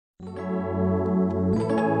Hey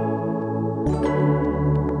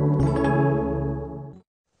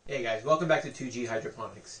guys, welcome back to 2G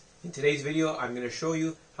Hydroponics. In today's video, I'm going to show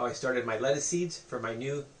you how I started my lettuce seeds for my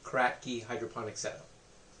new Kratky Hydroponic setup.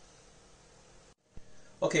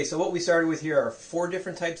 Okay, so what we started with here are 4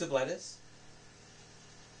 different types of lettuce.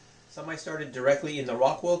 Some I started directly in the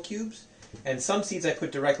Rockwool cubes, and some seeds I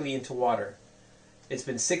put directly into water. It's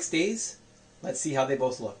been 6 days. Let's see how they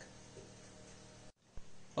both look.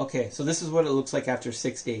 Okay, so this is what it looks like after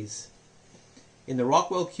 6 days. In the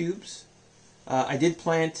Rockwool cubes, I did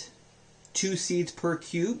plant 2 seeds per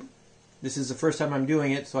cube. This is the first time I'm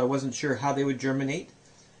doing it, so I wasn't sure how they would germinate.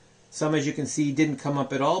 Some, as you can see, didn't come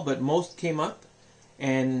up at all, but most came up,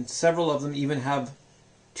 and several of them even have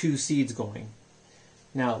 2 seeds going.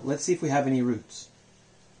 Now, let's see if we have any roots.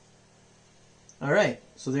 Alright,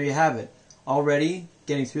 so there you have it. Already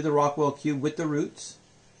getting through the Rockwool cube with the roots.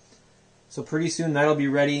 So pretty soon that'll be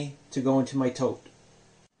ready to go into my tote.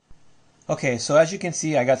 Okay, so as you can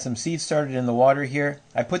see, I got some seeds started in the water here.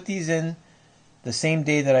 I put these in the same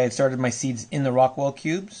day that I had started my seeds in the Rockwool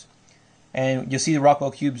cubes. And you'll see the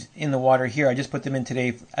Rockwool cubes in the water here. I just put them in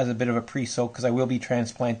today as a bit of a pre-soak because I will be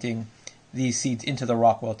transplanting these seeds into the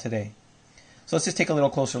Rockwool today. So let's just take a little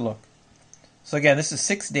closer look. So again, this is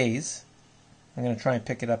 6 days. I'm going to try and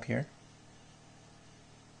pick it up here.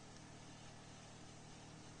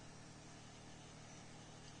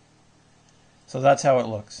 So that's how it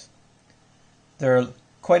looks. They're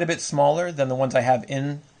quite a bit smaller than the ones I have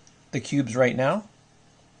in the cubes right now.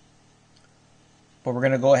 But we're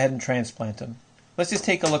going to go ahead and transplant them. Let's just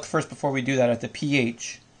take a look first before we do that at the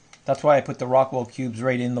pH. That's why I put the Rockwool cubes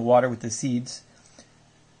right in the water with the seeds.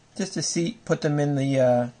 Just to see, put them in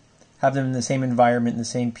the, have them in the same environment, in the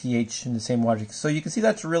same pH, in the same water. So you can see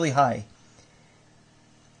that's really high.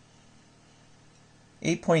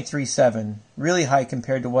 8.37, really high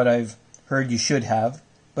compared to what I've heard you should have.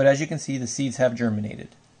 But as you can see, the seeds have germinated.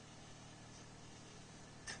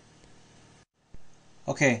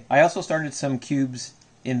 Okay, I also started some cubes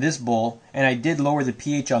in this bowl, and I did lower the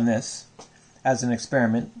pH on this as an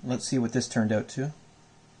experiment. Let's see what this turned out to.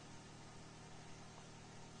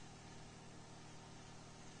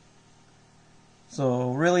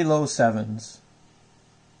 So really low 7s.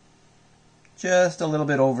 Just a little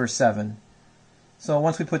bit over 7. So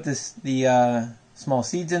once we put the small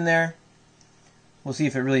seeds in there, we'll see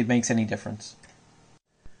if it really makes any difference.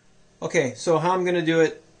 Okay, so how I'm going to do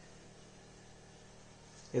it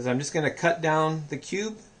is I'm just going to cut down the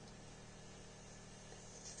cube.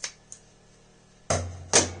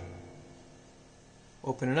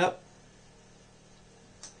 Open it up.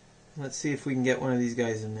 Let's see if we can get one of these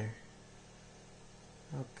guys in there.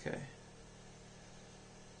 Okay.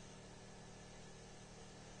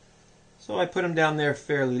 So I put them down there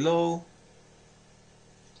fairly low.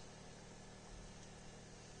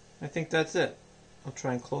 I think that's it. I'll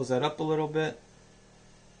try and close that up a little bit.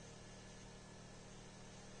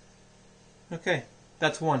 Okay,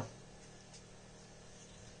 that's one.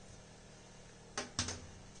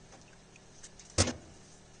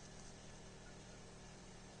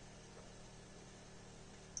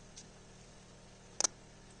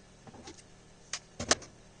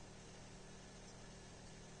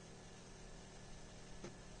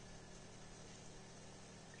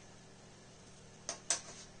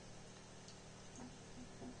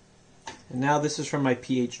 And now this is from my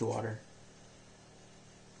pH'd water.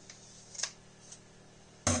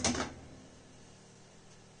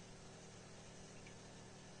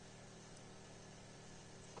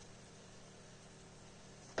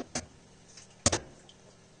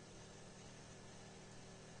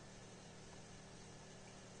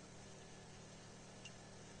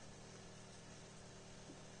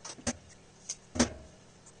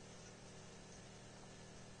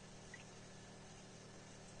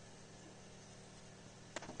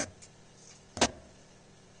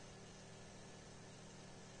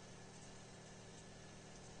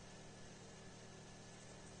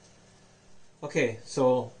 Okay,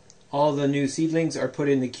 so all the new seedlings are put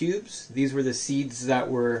in the cubes. These were the seeds that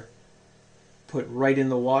were put right in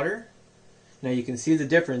the water. Now you can see the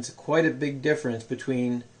difference, quite a big difference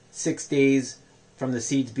between 6 days from the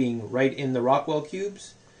seeds being right in the Rockwool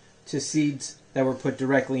cubes to seeds that were put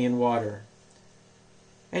directly in water.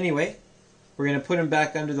 Anyway, we're going to put them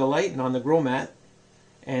back under the light and on the grow mat,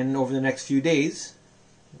 and over the next few days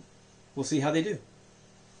we'll see how they do.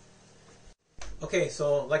 Okay,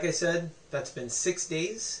 so like I said, that's been 6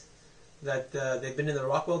 days that they've been in the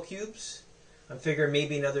Rockwool cubes. I'm figuring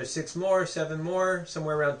maybe another 6 more, 7 more,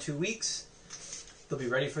 somewhere around 2 weeks. They'll be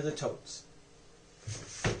ready for the totes.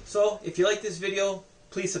 So if you like this video,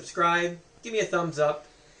 please subscribe, give me a thumbs up,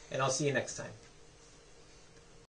 and I'll see you next time.